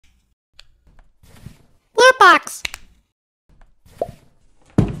Box.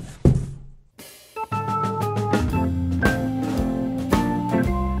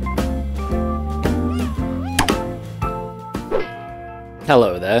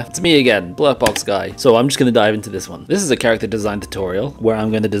 Hello there, it's me again, Blurbox Guy. So I'm just going to dive into this one. This is a character design tutorial where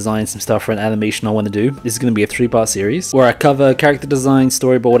I'm going to design some stuff for an animation I want to do. This is going to be a 3-part series where I cover character design,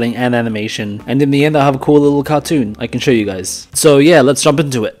 storyboarding, and animation. And in the end I'll have a cool little cartoon I can show you guys. So yeah, let's jump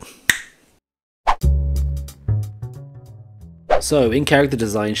into it. So, in character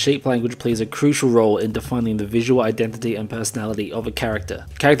design, shape language plays a crucial role in defining the visual identity and personality of a character.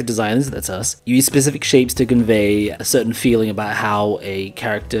 Character designers, that's us, use specific shapes to convey a certain feeling about how a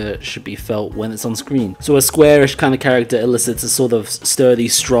character should be felt when it's on screen. So a squarish kind of character elicits a sort of sturdy,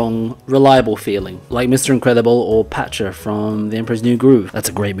 strong, reliable feeling, like Mr. Incredible or Patcher from The Emperor's New Groove. That's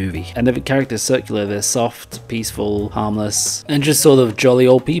a great movie. And if a character is circular, they're soft, peaceful, harmless, and just sort of jolly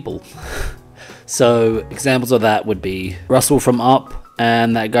old people. So, examples of that would be Russell from Up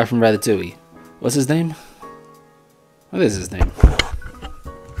and that guy from Ratatouille. What's his name? What is his name?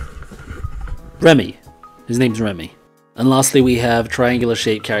 Remy. His name's Remy. And lastly, we have triangular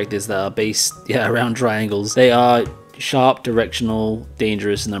shaped characters that are based around triangles. They are sharp, directional,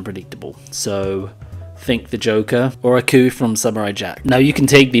 dangerous, and unpredictable. So, think the Joker or Aku from Samurai Jack. Now you can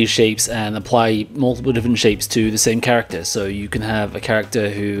take these shapes and apply multiple different shapes to the same character. So you can have a character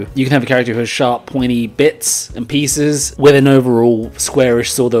who has sharp, pointy bits and pieces with an overall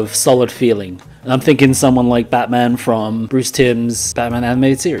squarish sort of solid feeling. And I'm thinking someone like Batman from Bruce Timm's Batman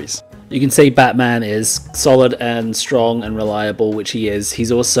animated series. You can say Batman is solid and strong and reliable, which he is. He's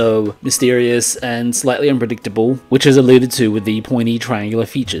also mysterious and slightly unpredictable, which is alluded to with the pointy triangular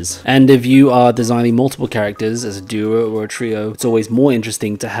features. And if you are designing multiple characters as a duo or a trio, it's always more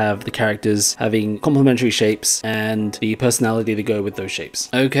interesting to have the characters having complementary shapes and the personality to go with those shapes.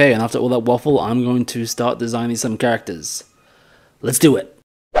 Okay, and after all that waffle, I'm going to start designing some characters. Let's do it!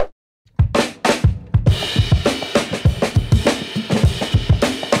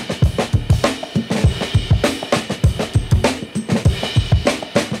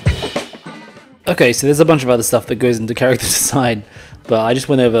 Okay, so there's a bunch of other stuff that goes into character design, but I just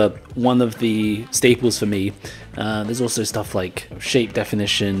went over one of the staples for me. There's also stuff like shape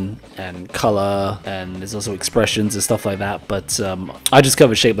definition and color, and there's also expressions and stuff like that, but I just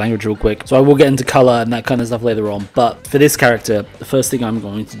covered shape language real quick, so I will get into color and that kind of stuff later on. But for this character, the first thing I'm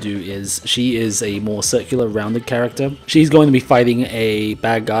going to do is, she is a more circular, rounded character. She's going to be fighting a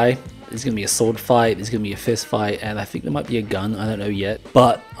bad guy. There's going to be a sword fight, there's going to be a fist fight, and I think there might be a gun, I don't know yet.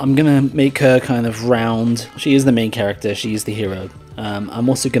 But I'm going to make her kind of round. She is the main character, she is the hero. I'm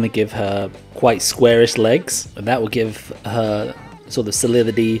also going to give her quite squarish legs, and that will give her sort of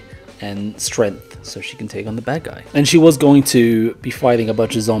solidity and strength so she can take on the bad guy. And she was going to be fighting a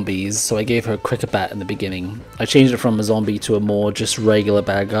bunch of zombies, so I gave her a cricket bat in the beginning. I changed it from a zombie to a more just regular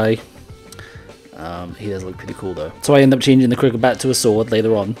bad guy. He does look pretty cool though. So I end up changing the cricket bat to a sword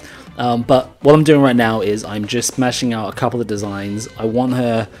later on. But what I'm doing right now is I'm just smashing out a couple of designs. I want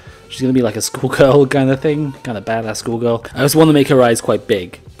her, she's going to be like a schoolgirl kind of thing, kind of badass schoolgirl. I just want to make her eyes quite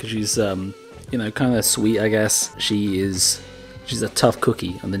big, because she's, you know, kind of sweet, I guess. She's a tough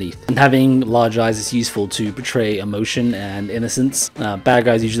cookie underneath. And having large eyes is useful to portray emotion and innocence. Bad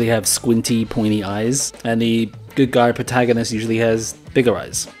guys usually have squinty, pointy eyes, and the good guy protagonist usually has bigger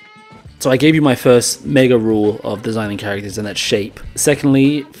eyes. So I gave you my first mega rule of designing characters, and that's shape.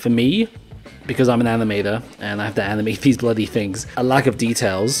 Secondly, for me, because I'm an animator and I have to animate these bloody things, a lack of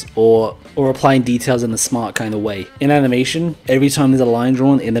details or applying details in a smart kind of way. In animation, every time there's a line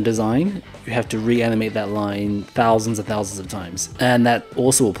drawn in the design, you have to reanimate that line thousands and thousands of times. And that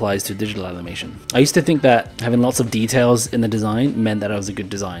also applies to digital animation. I used to think that having lots of details in the design meant that it was a good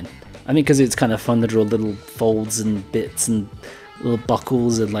design. I think because it's kind of fun to draw little folds and bits and little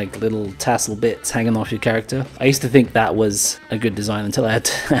buckles and like little tassel bits hanging off your character. I used to think that was a good design until I had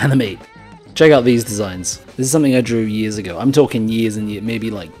to animate. Check out these designs. This is something I drew years ago. I'm talking years and years,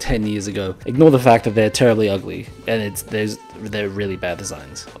 maybe like 10 years ago. Ignore the fact that they're terribly ugly and they're really bad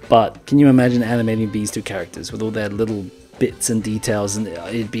designs. But can you imagine animating these two characters with all their little bits and details, and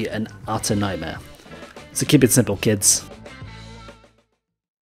it'd be an utter nightmare. So keep it simple, kids.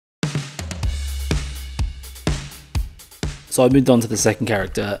 So I moved on to the second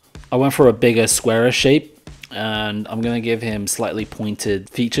character. I went for a bigger, squarer shape, and I'm going to give him slightly pointed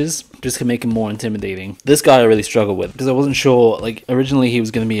features, just to make him more intimidating. This guy I really struggled with, because I wasn't sure, like, originally he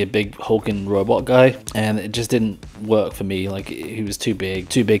was going to be a big hulking robot guy, and it just didn't work for me. Like, he was too big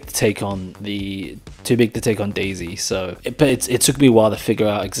to take on Daisy, so it took me a while to figure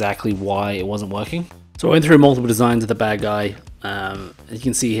out exactly why it wasn't working. So I went through multiple designs of the bad guy. As you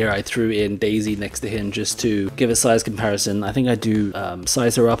can see here, I threw in Daisy next to him just to give a size comparison. I think I do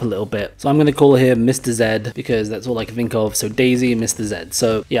size her up a little bit. So I'm going to call her Mr. Z because that's all I can think of. So Daisy and Mr. Z.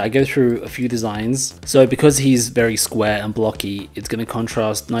 So yeah, I go through a few designs. So because he's very square and blocky, it's going to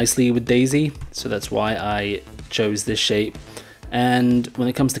contrast nicely with Daisy. So that's why I chose this shape. And when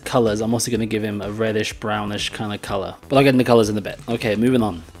it comes to colors, I'm also going to give him a reddish brownish kind of color. But I'll get into colors in a bit. Okay, moving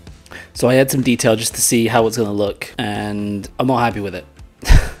on. So I had some detail just to see how it's going to look, and I'm not happy with it.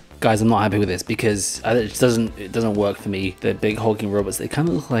 Guys, I'm not happy with this because it doesn't work for me. The big hulking robots, they kind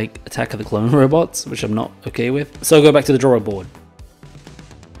of look like Attack of the Clone robots, which I'm not okay with. So I'll go back to the drawing board.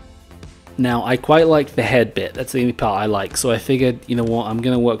 Now, I quite like the head bit. That's the only part I like. So I figured, you know what, I'm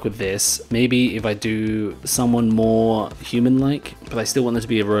going to work with this. Maybe if I do someone more human-like, but I still want it to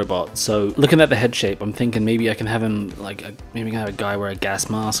be a robot. So looking at the head shape, I'm thinking maybe I can have him, maybe I can have a guy wear a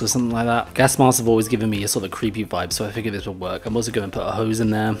gas mask or something like that. Gas masks have always given me a sort of creepy vibe, so I figured this would work. I'm also going to put a hose in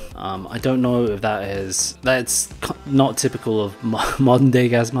there. I don't know if that's not typical of modern day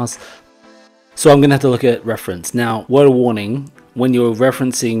gas masks. So I'm going to have to look at reference. Now, word of warning, when you're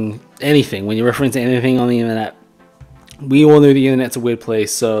referencing anything on the internet, we all know the internet's a weird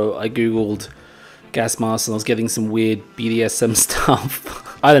place, so I googled gas masks and I was getting some weird BDSM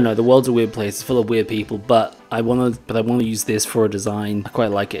stuff. I don't know, the world's a weird place, it's full of weird people, but I want to use this for a design. I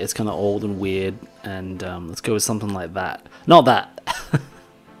quite like it, it's kind of old and weird, and let's go with something like that. Not that.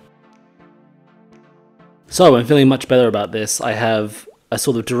 So I'm feeling much better about this. I have a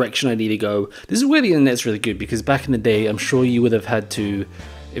sort of direction I need to go. This is where the internet's really good, because back in the day, I'm sure you would have had to,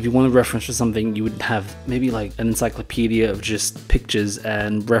 if you want a reference for something, you would have maybe like an encyclopedia of just pictures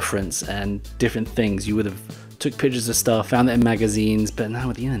and reference and different things. You would have took pictures of stuff, found it in magazines, but now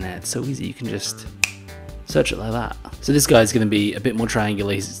with the internet, it's so easy, you can just search it like that. So this guy's going to be a bit more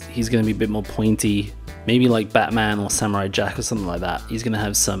triangular, he's going to be a bit more pointy, maybe like Batman or Samurai Jack or something like that. He's going to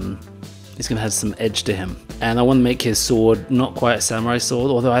have some edge to him. And I want to make his sword not quite a samurai sword,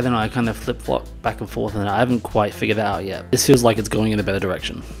 although I don't know, I kind of flip-flop back and forth and I haven't quite figured that out yet. This feels like it's going in a better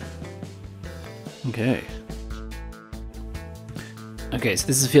direction. Okay, so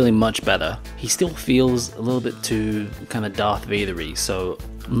this is feeling much better. He still feels a little bit too kind of Darth Vader-y, so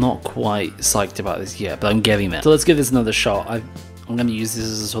I'm not quite psyched about this yet, but I'm getting there. So let's give this another shot. I'm going to use this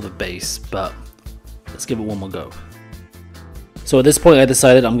as a sort of base, but let's give it one more go. So at this point I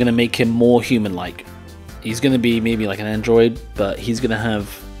decided I'm going to make him more human-like. He's going to be maybe like an android, but he's going to have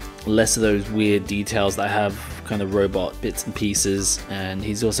less of those weird details that have kind of robot bits and pieces, and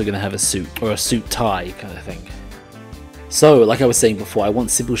he's also going to have a suit, or a suit tie kind of thing. So like I was saying before, I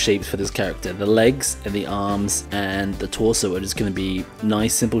want simple shapes for this character. The legs and the arms and the torso are just going to be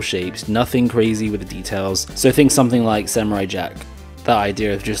nice simple shapes, nothing crazy with the details. So think something like Samurai Jack. That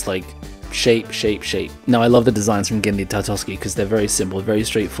idea of just like shape, shape, shape. Now I love the designs from Genndy Tartakovsky because they're very simple, very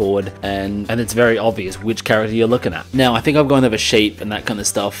straightforward, and it's very obvious which character you're looking at. Now I think I've gone over shape and that kind of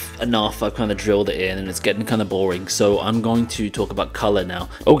stuff enough. I've kind of drilled it in and it's getting kind of boring, so I'm going to talk about color now.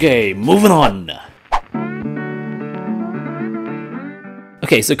 Okay, moving on.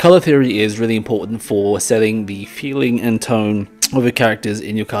 Okay, so color theory is really important for setting the feeling and tone of your characters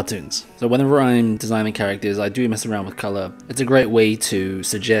in your cartoons. So whenever I'm designing characters, I do mess around with color. It's a great way to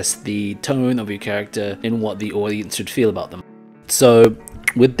suggest the tone of your character and what the audience should feel about them. So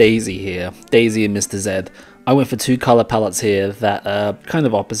with Daisy here, Daisy and Mr. Z, I went for two color palettes here that are kind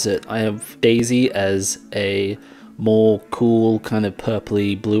of opposite. I have Daisy as a more cool kind of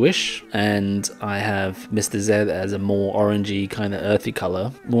purpley bluish, and I have Mr. Z as a more orangey kind of earthy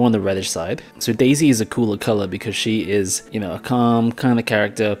color, more on the reddish side. So Daisy is a cooler color because she is, you know, a calm kind of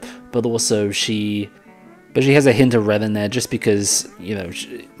character, but also she has a hint of red in there just because, you know,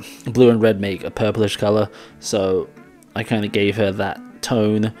 blue and red make a purplish color, so I kind of gave her that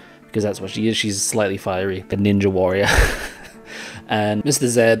tone because that's what she is. She's slightly fiery, a ninja warrior. And Mr.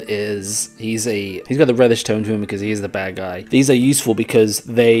 Z he's got the reddish tone to him because he is the bad guy. These are useful because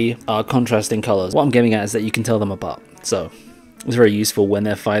they are contrasting colors. What I'm getting at is that you can tell them apart. So it's very useful when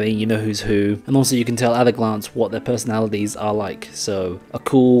they're fighting, you know who's who. And also you can tell at a glance what their personalities are like. So a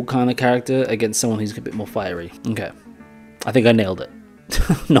cool kind of character against someone who's a bit more fiery. Okay, I think I nailed it.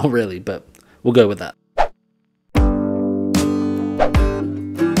 Not really, but we'll go with that.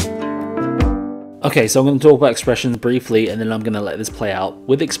 Okay, so I'm going to talk about expressions briefly and then I'm going to let this play out.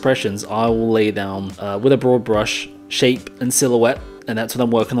 With expressions, I will lay down with a broad brush, shape and silhouette, and that's what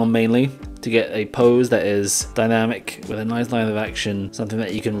I'm working on mainly, to get a pose that is dynamic with a nice line of action, something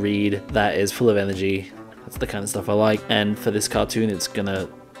that you can read, that is full of energy. That's the kind of stuff I like, and for this cartoon it's going to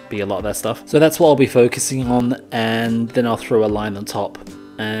be a lot of that stuff. So that's what I'll be focusing on, and then I'll throw a line on top.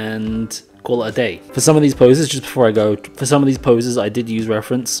 And call it a day. For some of these poses, just before I go, for some of these poses I did use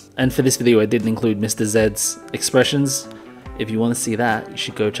reference, and for this video I didn't include Mr. Zed's expressions. If you want to see that, you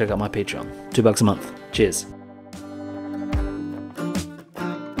should go check out my Patreon. $2 a month. Cheers.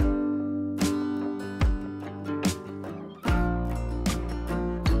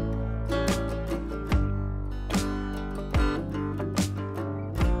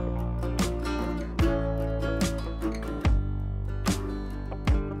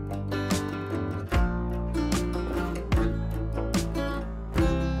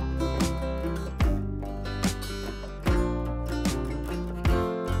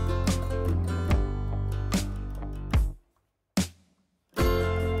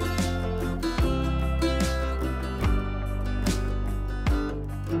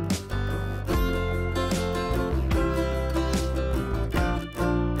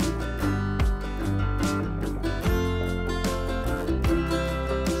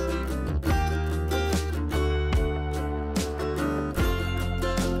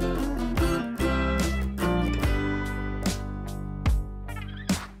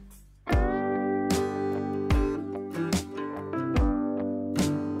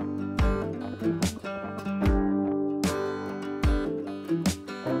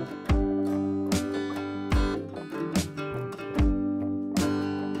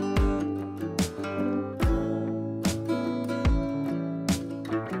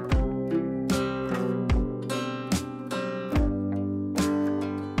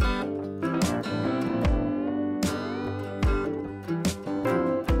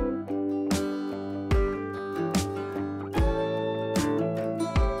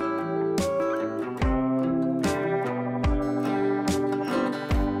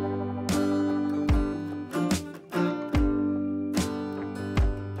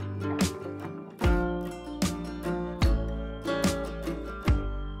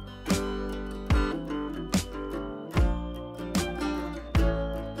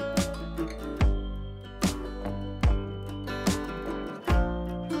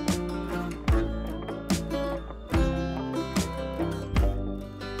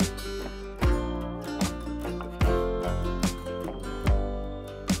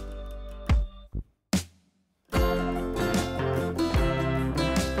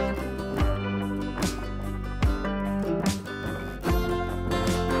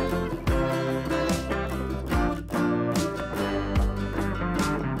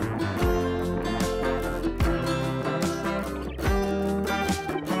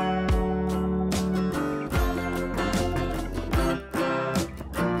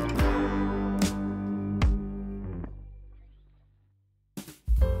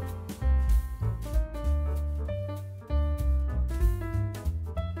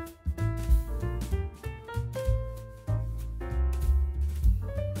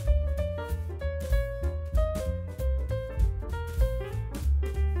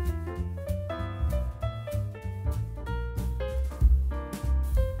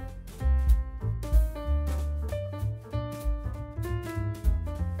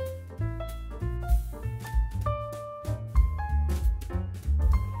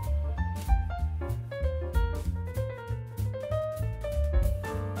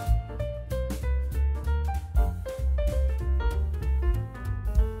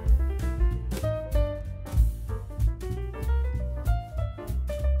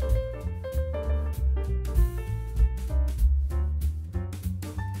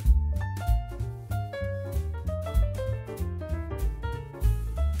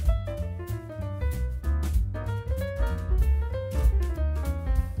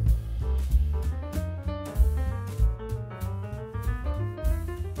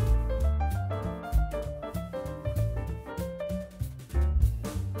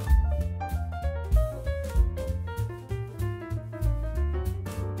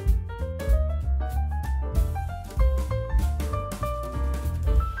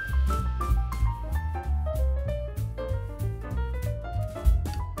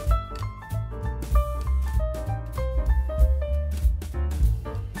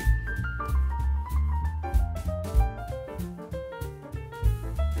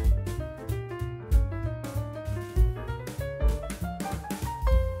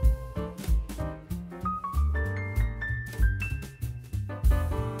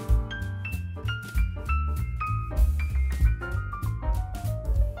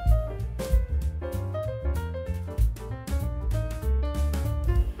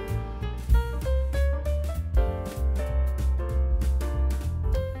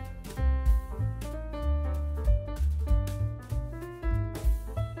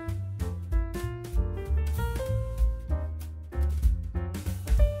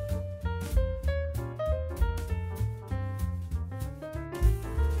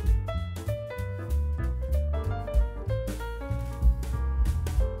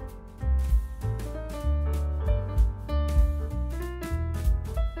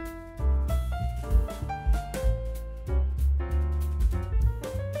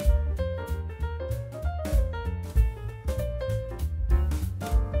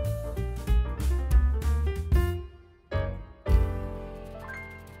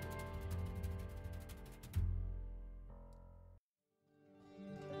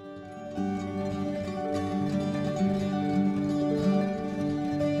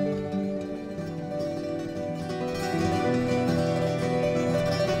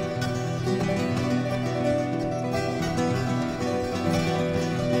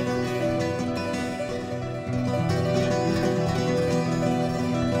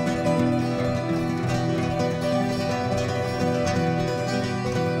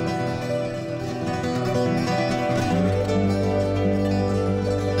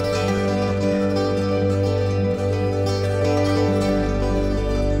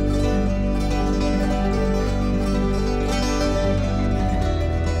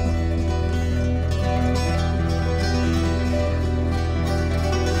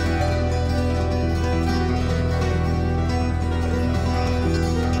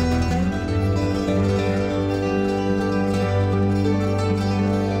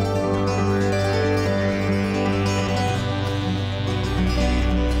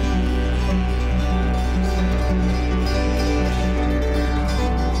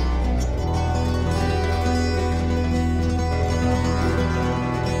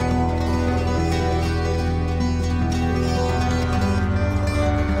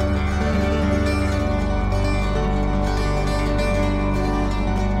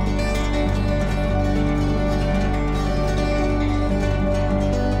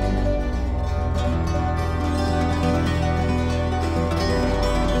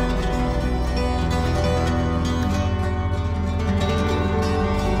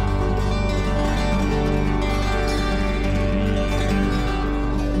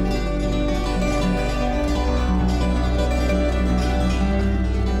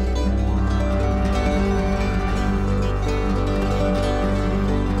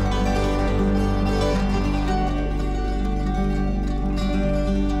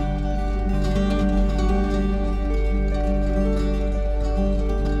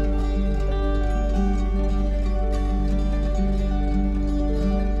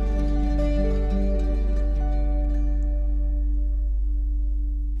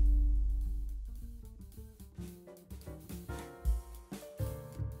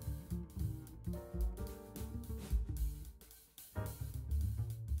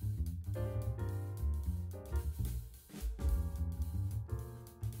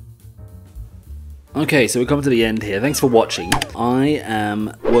 Okay, so we're coming to the end here. Thanks for watching. I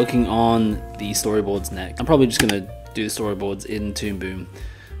am working on the storyboards next. I'm probably just going to do the storyboards in Toon Boom.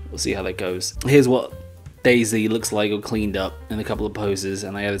 We'll see how that goes. Here's what Daisy looks like all cleaned up in a couple of poses,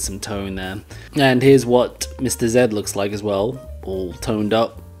 and I added some tone there. And here's what Mr. Z looks like as well, all toned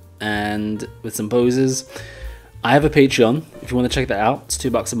up and with some poses. I have a Patreon if you want to check that out. It's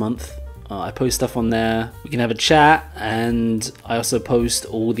 $2 a month. I post stuff on there. We can have a chat, and I also post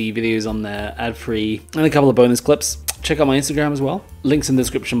all the videos on there ad-free and a couple of bonus clips. Check out my Instagram as well. Links in the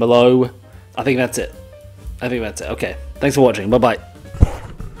description below. I think that's it. Okay, thanks for watching. Bye-bye.